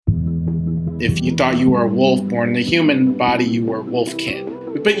If you thought you were a wolf born in a human body, you were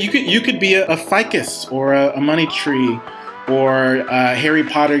wolfkin. But you could be a ficus or a money tree or Harry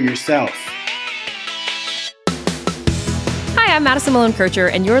Potter yourself. Hi, I'm Madison Malone Kircher,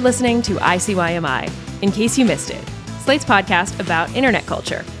 and you're listening to ICYMI, in case you missed it, Slate's podcast about internet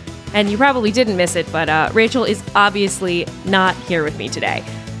culture. And you probably didn't miss it, but Rachel is obviously not here with me today,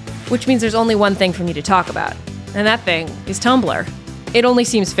 which means there's only one thing for me to talk about, and that thing is Tumblr. It only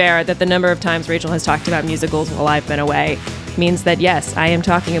seems fair that the number of times Rachel has talked about musicals while I've been away means that, yes, I am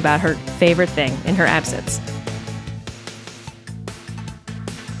talking about her favorite thing in her absence.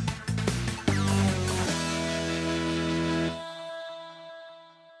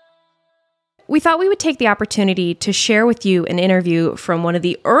 We thought we would take the opportunity to share with you an interview from one of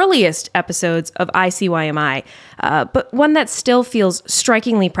the earliest episodes of ICYMI, but one that still feels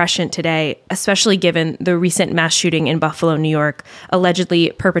strikingly prescient today, especially given the recent mass shooting in Buffalo, New York,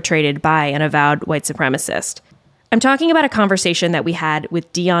 allegedly perpetrated by an avowed white supremacist. I'm talking about a conversation that we had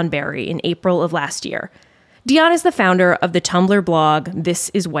with Dion Beary in April of last year. Dion is the founder of the Tumblr blog, This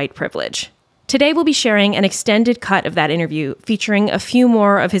Is White Privilege. Today, we'll be sharing an extended cut of that interview featuring a few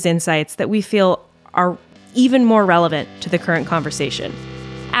more of his insights that we feel are even more relevant to the current conversation.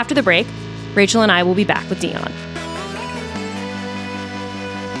 After the break, Rachel and I will be back with Dion.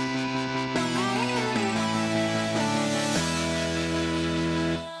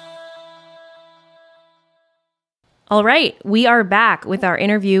 All right, we are back with our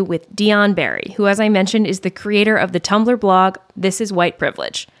interview with Dion Beary, who, as I mentioned, is the creator of the Tumblr blog, This Is White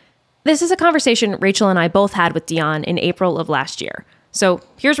Privilege. This is a conversation Rachel and I both had with Dion in April of last year. So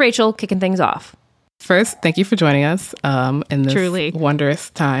here's Rachel kicking things off. First, thank you for joining us in this Truly wondrous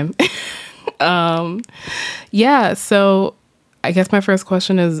time. So I guess my first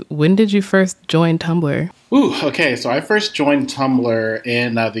question is, when did you first join Tumblr? Okay. So I first joined Tumblr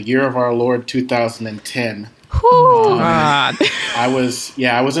in the year of our Lord 2010. God. I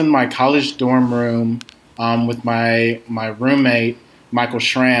was in my college dorm room with my roommate, Michael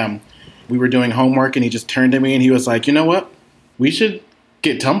Schramm. We were doing homework and he just turned to me and he was like, you know what? We should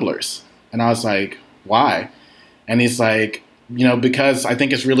get Tumblrs. And I was like, why? And he's like, because I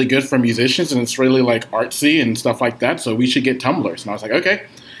think it's really good for musicians and it's really like artsy and stuff like that. So we should get Tumblrs. And I was like, okay.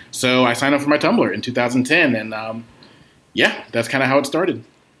 So I signed up for my Tumblr in 2010. And that's kind of how it started.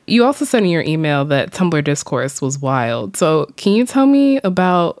 You also said in your email that Tumblr discourse was wild. So can you tell me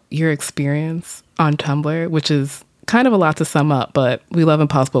about your experience on Tumblr, which is kind of a lot to sum up, but we love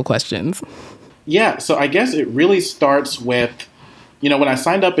impossible questions. Yeah, so I guess it really starts with, when I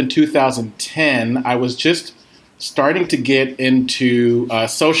signed up in 2010, I was just starting to get into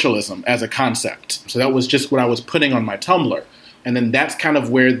socialism as a concept. So that was just what I was putting on my Tumblr. And then that's kind of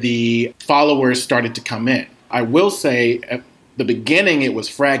where the followers started to come in. I will say at the beginning, it was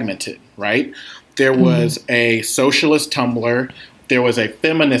fragmented, right? There was a socialist Tumblr. There was a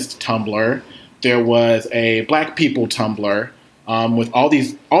feminist Tumblr. There was a Black people Tumblr with all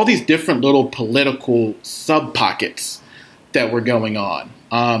these different little political sub-pockets that were going on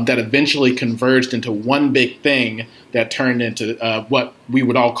that eventually converged into one big thing that turned into what we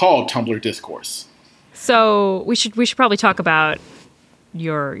would all call Tumblr discourse. So we should probably talk about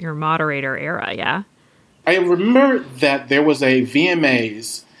your moderator era, yeah? I remember that there was a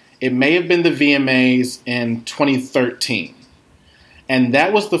VMAs. It may have been the VMAs in 2013. And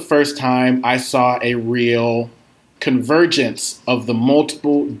that was the first time I saw a real convergence of the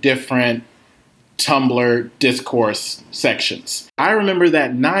multiple different Tumblr discourse sections. I remember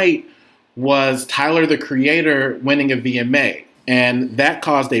that night was Tyler, the Creator, winning a VMA. And that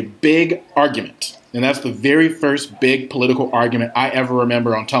caused a big argument. And that's the very first big political argument I ever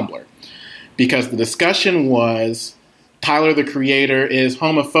remember on Tumblr. Because the discussion was, Tyler, the Creator, is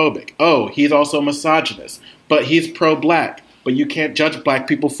homophobic. Oh, he's also misogynist. But he's pro-Black. But you can't judge Black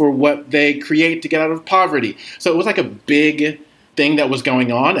people for what they create to get out of poverty. So it was like a big thing that was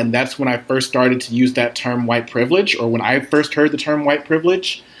going on. And that's when I first started to use that term white privilege, or when I first heard the term white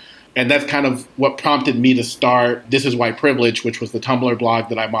privilege. And that's kind of what prompted me to start This Is White Privilege, which was the Tumblr blog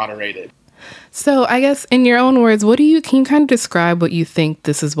that I moderated. So I guess in your own words, can you kind of describe what you think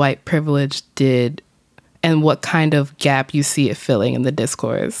This Is White Privilege did and what kind of gap you see it filling in the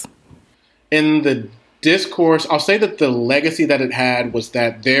discourse? In the discourse, I'll say that the legacy that it had was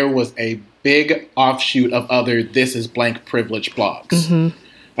that there was a big offshoot of other This Is Blank Privilege blogs. Mm-hmm.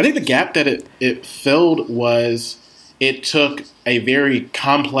 I think the gap that it filled was it took a very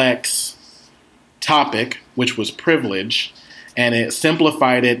complex topic, which was privilege, and it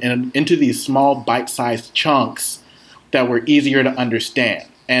simplified it into these small bite-sized chunks that were easier to understand.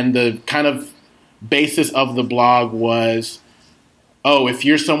 And the kind of basis of the blog was oh, if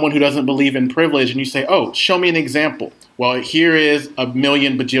you're someone who doesn't believe in privilege and you say, oh, show me an example. Well, here is a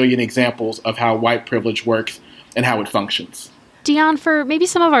million bajillion examples of how white privilege works and how it functions. Dion, for maybe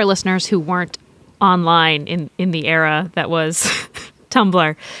some of our listeners who weren't online in the era that was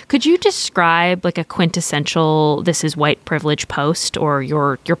Tumblr, could you describe like a quintessential "this is white privilege" post, or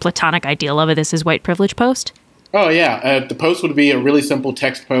your platonic ideal of a "this is white privilege" post? Oh, yeah. The post would be a really simple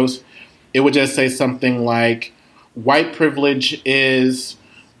text post. It would just say something like, white privilege is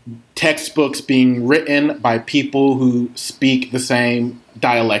textbooks being written by people who speak the same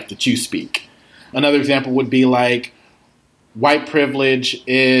dialect that you speak. Another example would be like, white privilege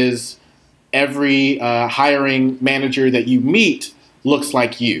is every hiring manager that you meet looks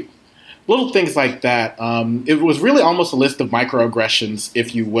like you. Little things like that. It was really almost a list of microaggressions,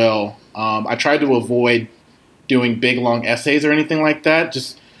 if you will. I tried to avoid doing big, long essays or anything like that.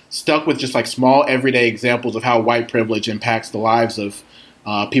 Just stuck with just like small, everyday examples of how white privilege impacts the lives of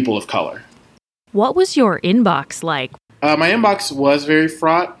people of color. What was your inbox like? My inbox was very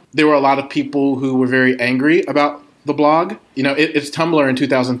fraught. There were a lot of people who were very angry about the blog. You know, it's Tumblr in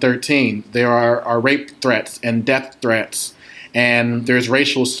 2013. There are rape threats and death threats, and there's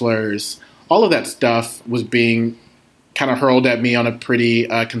racial slurs. All of that stuff was being kind of hurled at me on a pretty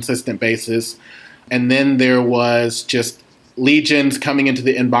consistent basis. And then there was just legions coming into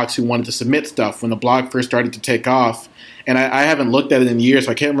the inbox who wanted to submit stuff when the blog first started to take off. And I haven't looked at it in years,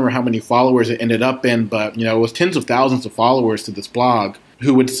 so I can't remember how many followers it ended up in, but you know, it was tens of thousands of followers to this blog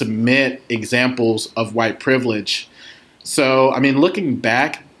who would submit examples of white privilege. So, I mean, looking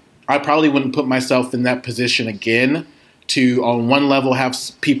back, I probably wouldn't put myself in that position again to, on one level, have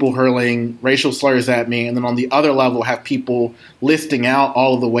people hurling racial slurs at me, and then on the other level, have people listing out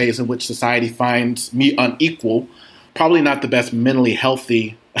all of the ways in which society finds me unequal. Probably not the best mentally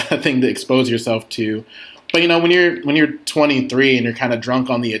healthy thing to expose yourself to. But, you know, when you're 23 and you're kind of drunk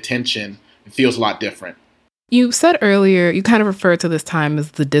on the attention, it feels a lot different. You said earlier, you kind of referred to this time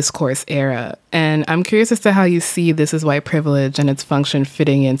as the discourse era. And I'm curious as to how you see this as white privilege and its function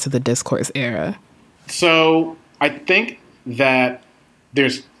fitting into the discourse era. So I think that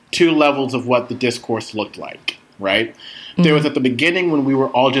there's two levels of what the discourse looked like, right? Mm-hmm. There was at the beginning when we were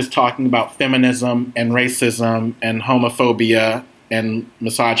all just talking about feminism and racism and homophobia and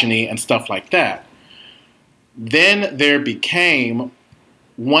misogyny and stuff like that. Then there became,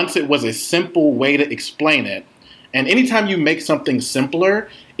 once it was a simple way to explain it, and anytime you make something simpler,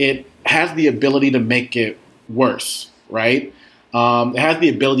 it has the ability to make it worse, right? It has the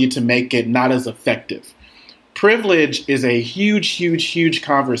ability to make it not as effective. Privilege is a huge, huge, huge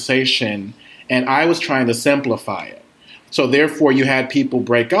conversation, and I was trying to simplify it. So therefore, you had people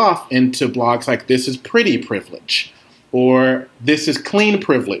break off into blogs like "This is pretty privilege," or "This is clean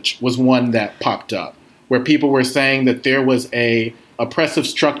privilege" was one that popped up, where people were saying that there was a oppressive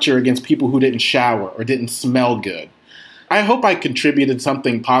structure against people who didn't shower or didn't smell good. I hope I contributed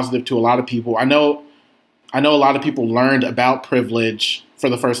something positive to a lot of people. I know a lot of people learned about privilege for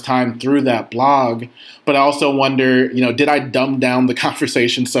the first time through that blog, but I also wonder, you know, did I dumb down the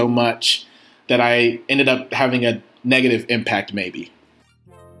conversation so much that I ended up having a negative impact maybe?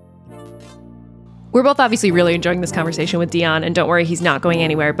 We're both obviously really enjoying this conversation with Dion, and don't worry, he's not going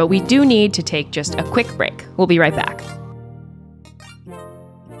anywhere, but we do need to take just a quick break. We'll be right back.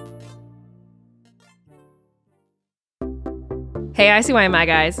 Hey, ICYMI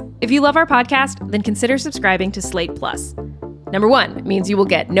guys. If you love our podcast, then consider subscribing to Slate Plus. Number 1, it means you will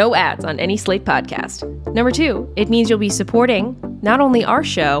get no ads on any Slate podcast. Number 2, it means you'll be supporting not only our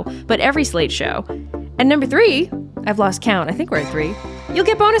show, but every Slate show. And number 3, I've lost count, I think we're at 3, you'll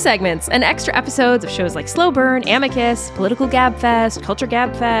get bonus segments and extra episodes of shows like Slow Burn, Amicus, Political Gabfest, Culture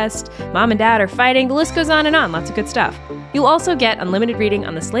Gabfest, Mom and Dad Are Fighting, the list goes on and on, lots of good stuff. You'll also get unlimited reading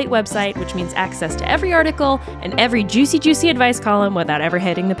on the Slate website, which means access to every article and every juicy advice column without ever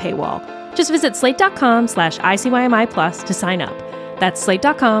hitting the paywall. Just visit slate.com/ICYMI Plus to sign up. That's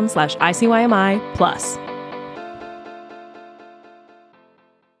slate.com/ICYMI Plus.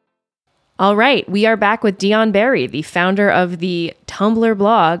 All right, we are back with Dion Beary, the founder of the Tumblr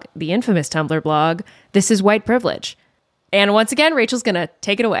blog, the infamous Tumblr blog, This is White Privilege. And once again, Rachel's going to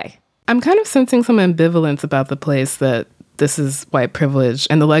take it away. I'm kind of sensing some ambivalence about the place that This is White Privilege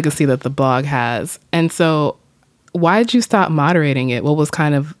and the legacy that the blog has. And so why did you stop moderating it? What was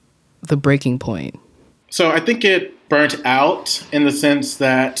kind of the breaking point? So I think it burnt out in the sense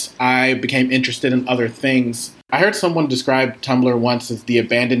that I became interested in other things. I heard someone describe Tumblr once as the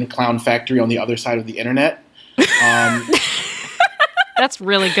abandoned clown factory on the other side of the internet. That's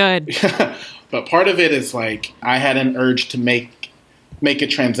really good. But part of it is like I had an urge to make it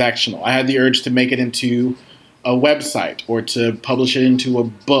transactional. I had the urge to make it into a website or to publish it into a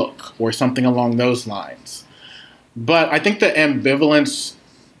book or something along those lines. But I think the ambivalence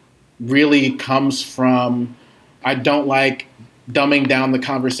really comes from, I don't like dumbing down the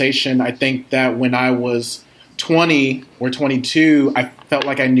conversation. I think that when I was 20 or 22, I felt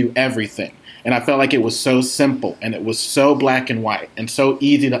like I knew everything. And I felt like it was so simple and it was so black and white and so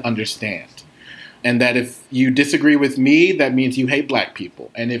easy to understand. And that if you disagree with me, that means you hate black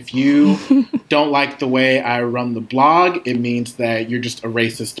people. And if you don't like the way I run the blog, it means that you're just a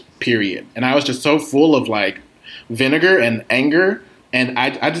racist, period. And I was just so full of like vinegar and anger. And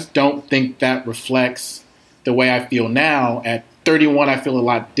I just don't think that reflects the way I feel now. At 31, I feel a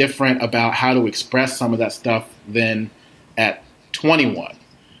lot different about how to express some of that stuff than at 21.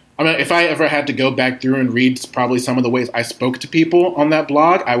 I mean, if I ever had to go back through and read probably some of the ways I spoke to people on that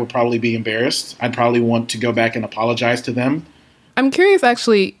blog, I would probably be embarrassed. I'd probably want to go back and apologize to them. I'm curious,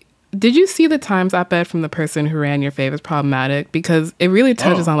 actually, did you see the Times op-ed from the person who ran your fave is problematic? Because it really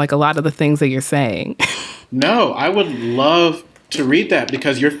touches on like a lot of the things that you're saying. No, I would love to read that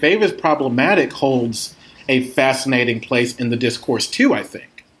because your fave is problematic holds a fascinating place in the discourse too, I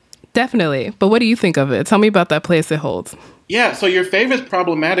think. Definitely. But what do you think of it? Tell me about that place it holds. Yeah, so your fave is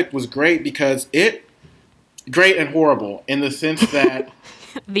problematic was great because great and horrible in the sense that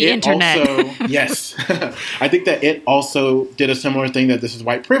the internet. Also, yes. I think that it also did a similar thing that This Is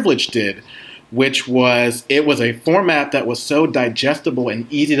White Privilege did, which was it was a format that was so digestible and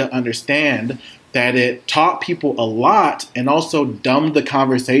easy to understand that it taught people a lot and also dumbed the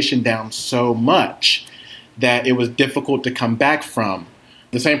conversation down so much that it was difficult to come back from.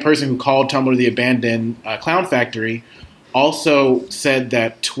 The same person who called Tumblr the abandoned clown factory also said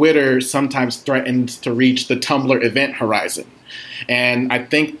that Twitter sometimes threatens to reach the Tumblr event horizon. And I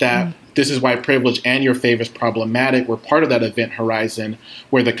think that This Is White Privilege and Your Fave is Problematic were part of that event horizon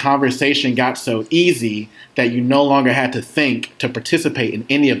where the conversation got so easy that you no longer had to think to participate in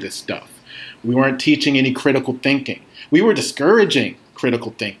any of this stuff. We weren't teaching any critical thinking. We were discouraging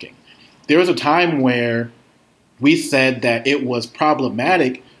critical thinking. There was a time where we said that it was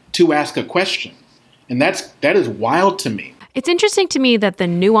problematic to ask a question. And that is wild to me. It's interesting to me that the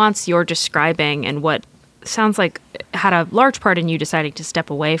nuance you're describing and what sounds like had a large part in you deciding to step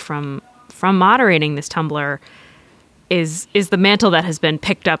away from moderating this Tumblr is the mantle that has been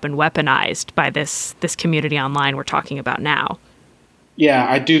picked up and weaponized by this community online we're talking about now. Yeah,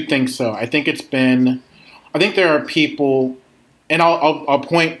 I do think so. I think there are people, and I'll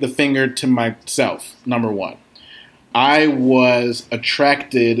point the finger to myself, number one. I was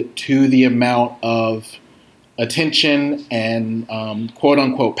attracted to the amount of attention and quote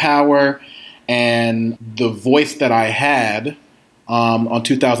unquote power and the voice that I had on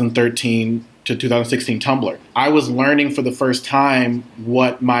 2013 to 2016 Tumblr. I was learning for the first time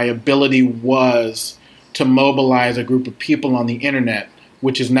what my ability was to mobilize a group of people on the internet,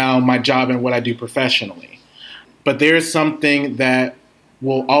 which is now my job and what I do professionally. But there's something that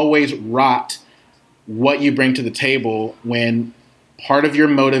will always rot what you bring to the table when part of your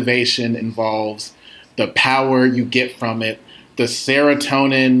motivation involves the power you get from it, the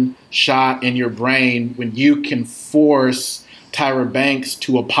serotonin shot in your brain when you can force Tyra Banks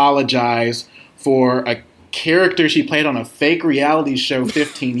to apologize for a character she played on a fake reality show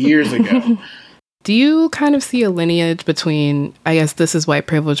 15 years ago. Do you kind of see a lineage between, I guess, This Is White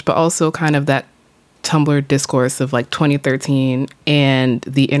Privilege, but also kind of that Tumblr discourse of like 2013 and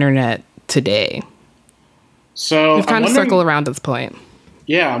the internet today? So we've kind of circled around this point.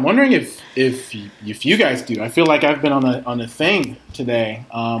 Yeah, I'm wondering if you guys do. I feel like I've been on a thing today,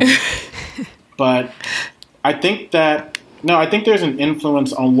 but I think there's an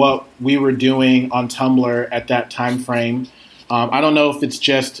influence on what we were doing on Tumblr at that time frame. I don't know if it's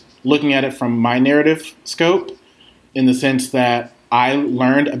just looking at it from my narrative scope, in the sense that I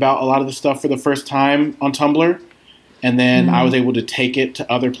learned about a lot of the stuff for the first time on Tumblr, and then I was able to take it to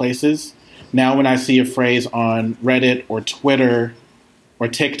other places. Now when I see a phrase on Reddit or Twitter or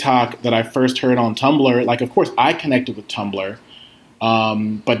TikTok that I first heard on Tumblr, like, of course, I connected with Tumblr,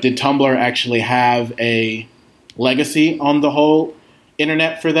 but did Tumblr actually have a legacy on the whole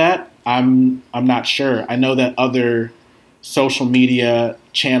internet for that? I'm not sure. I know that other social media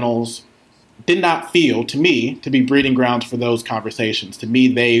channels did not feel, to me, to be breeding grounds for those conversations. To me,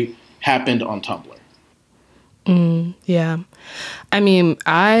 they happened on Tumblr. Yeah. I mean,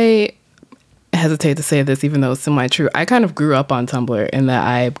 I hesitate to say this, even though it's semi-true. I kind of grew up on Tumblr in that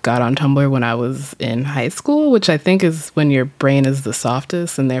I got on Tumblr when I was in high school, which I think is when your brain is the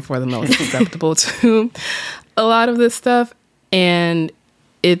softest and therefore the most susceptible to a lot of this stuff. And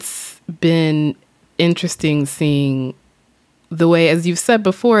it's been interesting seeing the way, as you've said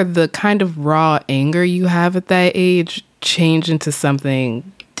before, the kind of raw anger you have at that age change into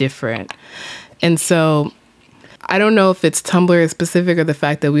something different. And so I don't know if it's Tumblr specific or the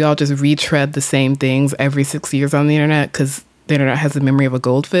fact that we all just retread the same things every 6 years on the internet because the internet has the memory of a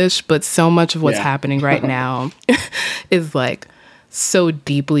goldfish, but so much of what's happening right now is like so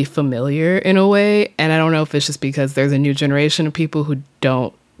deeply familiar in a way. And I don't know if it's just because there's a new generation of people who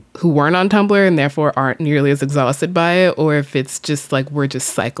weren't on Tumblr and therefore aren't nearly as exhausted by it, or if it's just like we're just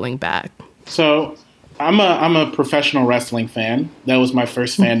cycling back. So I'm a professional wrestling fan. That was my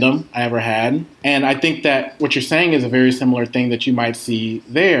first fandom I ever had. And I think that what you're saying is a very similar thing that you might see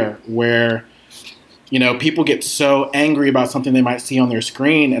there, where, you know, people get so angry about something they might see on their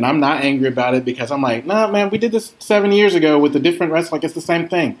screen. And I'm not angry about it because I'm like, nah, man, we did this 7 years ago with a different wrestler. Like, it's the same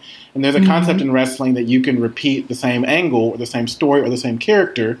thing. And there's a concept in wrestling that you can repeat the same angle or the same story or the same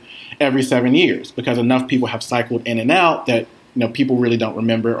character every 7 years because enough people have cycled in and out that, you know, people really don't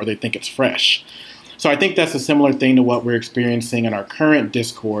remember or they think it's fresh. So I think that's a similar thing to what we're experiencing in our current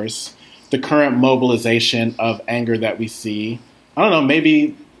discourse, the current mobilization of anger that we see. I don't know,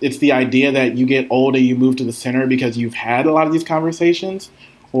 maybe it's the idea that you get older, you move to the center because you've had a lot of these conversations,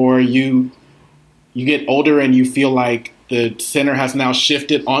 or you get older and you feel like the center has now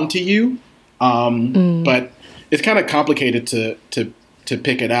shifted onto you. But it's kind of complicated to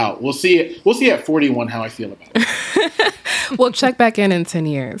pick it out. We'll see at 41 how I feel about it. We'll check back in 10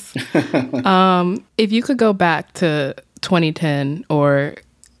 years. If you could go back to 2010 or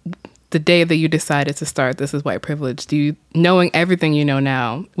the day that you decided to start This Is White Privilege, knowing everything you know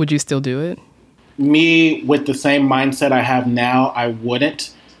now, would you still do it? Me, with the same mindset I have now, I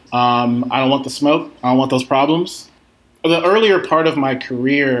wouldn't. I don't want the smoke. I don't want those problems. The earlier part of my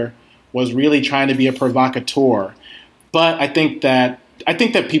career was really trying to be a provocateur. But I think that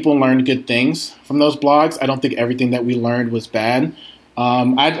people learned good things from those blogs. I don't think everything that we learned was bad.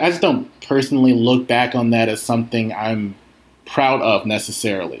 I just don't personally look back on that as something I'm proud of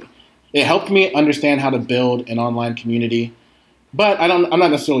necessarily. It helped me understand how to build an online community, but I'm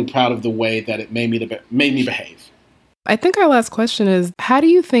not necessarily proud of the way that it made me behave. I think our last question is, how do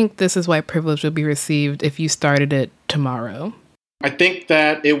you think This Is White Privilege would be received if you started it tomorrow? I think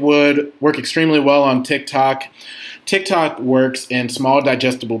that it would work extremely well on TikTok. TikTok works in small,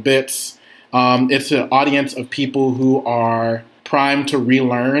 digestible bits. It's an audience of people who are primed to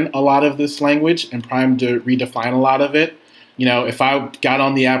relearn a lot of this language and primed to redefine a lot of it. You know, if I got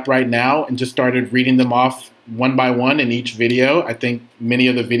on the app right now and just started reading them off one by one in each video, I think many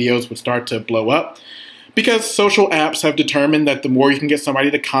of the videos would start to blow up. Because social apps have determined that the more you can get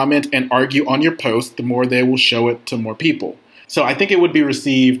somebody to comment and argue on your post, the more they will show it to more people. So I think it would be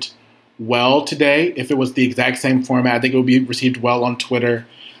received well today. If it was the exact same format, I think it would be received well on Twitter.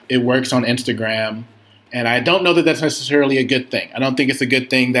 It works on Instagram. And I don't know that that's necessarily a good thing. I don't think it's a good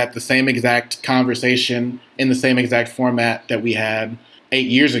thing that the same exact conversation in the same exact format that we had 8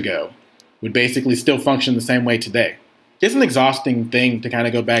 years ago would basically still function the same way today. It's an exhausting thing to kind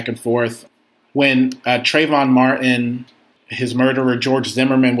of go back and forth. When Trayvon Martin, his murderer, George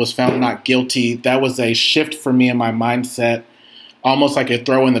Zimmerman, was found not guilty, that was a shift for me in my mindset, almost like a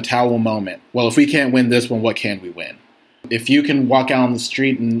throw in the towel moment. Well, if we can't win this one, what can we win? If you can walk out on the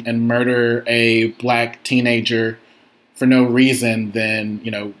street and murder a black teenager for no reason, then,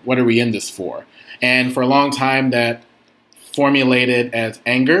 you know, what are we in this for? And for a long time that formulated as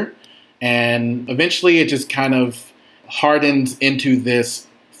anger, and eventually it just kind of hardens into this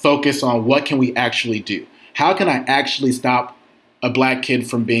focus on what can we actually do? How can I actually stop a black kid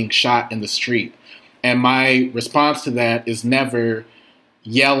from being shot in the street? And my response to that is never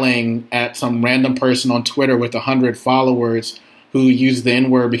yelling at some random person on Twitter with 100 followers who used the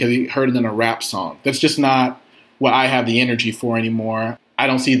N-word because he heard it in a rap song. That's just not what I have the energy for anymore. I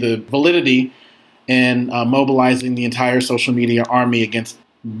don't see the validity in mobilizing the entire social media army against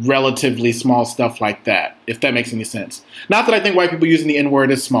relatively small stuff like that, if that makes any sense. Not that I think white people using the N-word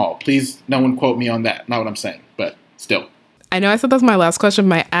is small. Please, no one quote me on that. Not what I'm saying, but still. I know I said that's my last question.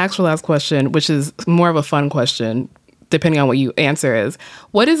 My actual last question, which is more of a fun question, depending on what you answer, is,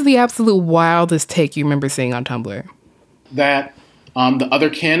 what is the absolute wildest take you remember seeing on Tumblr? That the Other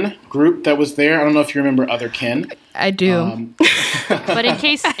Kin group that was there. I don't know if you remember Other Kin. I do. But in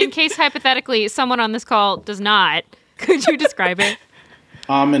case hypothetically someone on this call does not, could you describe it?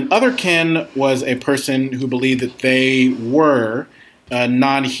 An Other Kin was a person who believed that they were a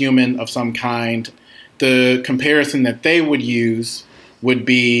non-human of some kind. The comparison that they would use would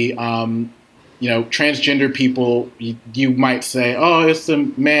be, transgender people. You might say, oh, it's a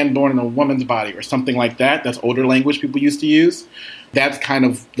man born in a woman's body or something like that. That's older language people used to use. That's kind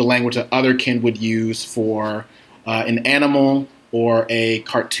of the language that Other Kin would use for an animal or a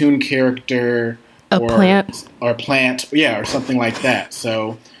cartoon character, or plant, or something like that.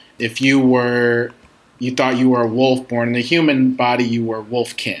 So if you thought you were a wolf born in a human body, you were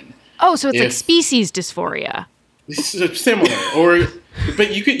wolfkin. Oh, so it's like species dysphoria. Similar,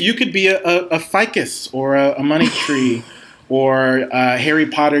 but you could be a ficus or a money tree or Harry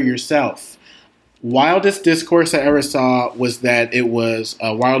Potter yourself. Wildest discourse I ever saw was that it was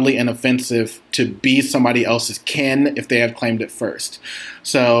wildly inoffensive to be somebody else's kin if they had claimed it first.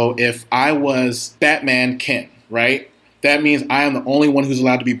 So if I was Batman kin, right? That means I am the only one who's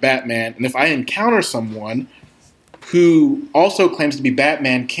allowed to be Batman. And if I encounter someone who also claims to be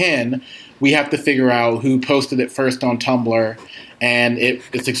Batman kin, we have to figure out who posted it first on Tumblr. And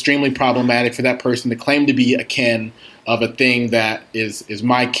it's extremely problematic for that person to claim to be a kin of a thing that is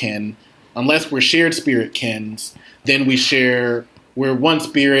my kin. Unless we're shared spirit kins, then we're one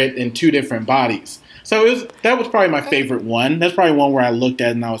spirit in two different bodies. So that was probably my favorite one. That's probably one where I looked at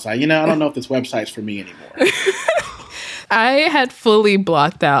it and I was like, I don't know if this website's for me anymore. I had fully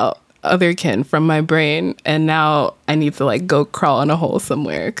blocked out otherkin from my brain, and now I need to go crawl in a hole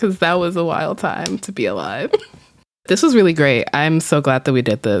somewhere because that was a wild time to be alive. This was really great. I'm so glad that we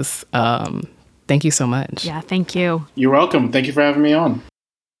did this. Thank you so much. Yeah, thank you. You're welcome. Thank you for having me on.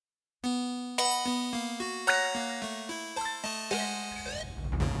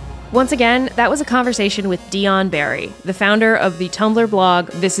 Once again, that was a conversation with Dion Beary, the founder of the Tumblr blog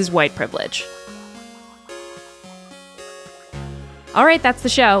This Is White Privilege. All right, that's the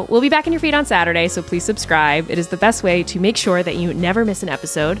show. We'll be back in your feed on Saturday, so please subscribe. It is the best way to make sure that you never miss an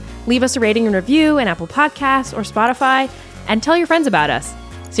episode. Leave us a rating and review in Apple Podcasts or Spotify, and tell your friends about us.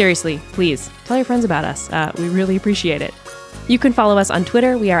 Seriously, please, tell your friends about us. We really appreciate it. You can follow us on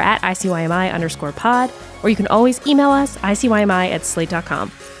Twitter. We are at ICYMI_pod, or you can always email us,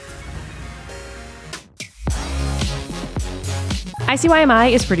 ICYMI@slate.com.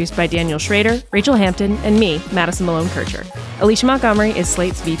 ICYMI is produced by Daniel Schroeder, Rachelle Hampton, and me, Madison Malone Kircher. Alicia Montgomery is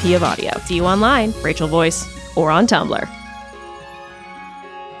Slate's VP of Audio. See you online, Rachel Voice, or on Tumblr.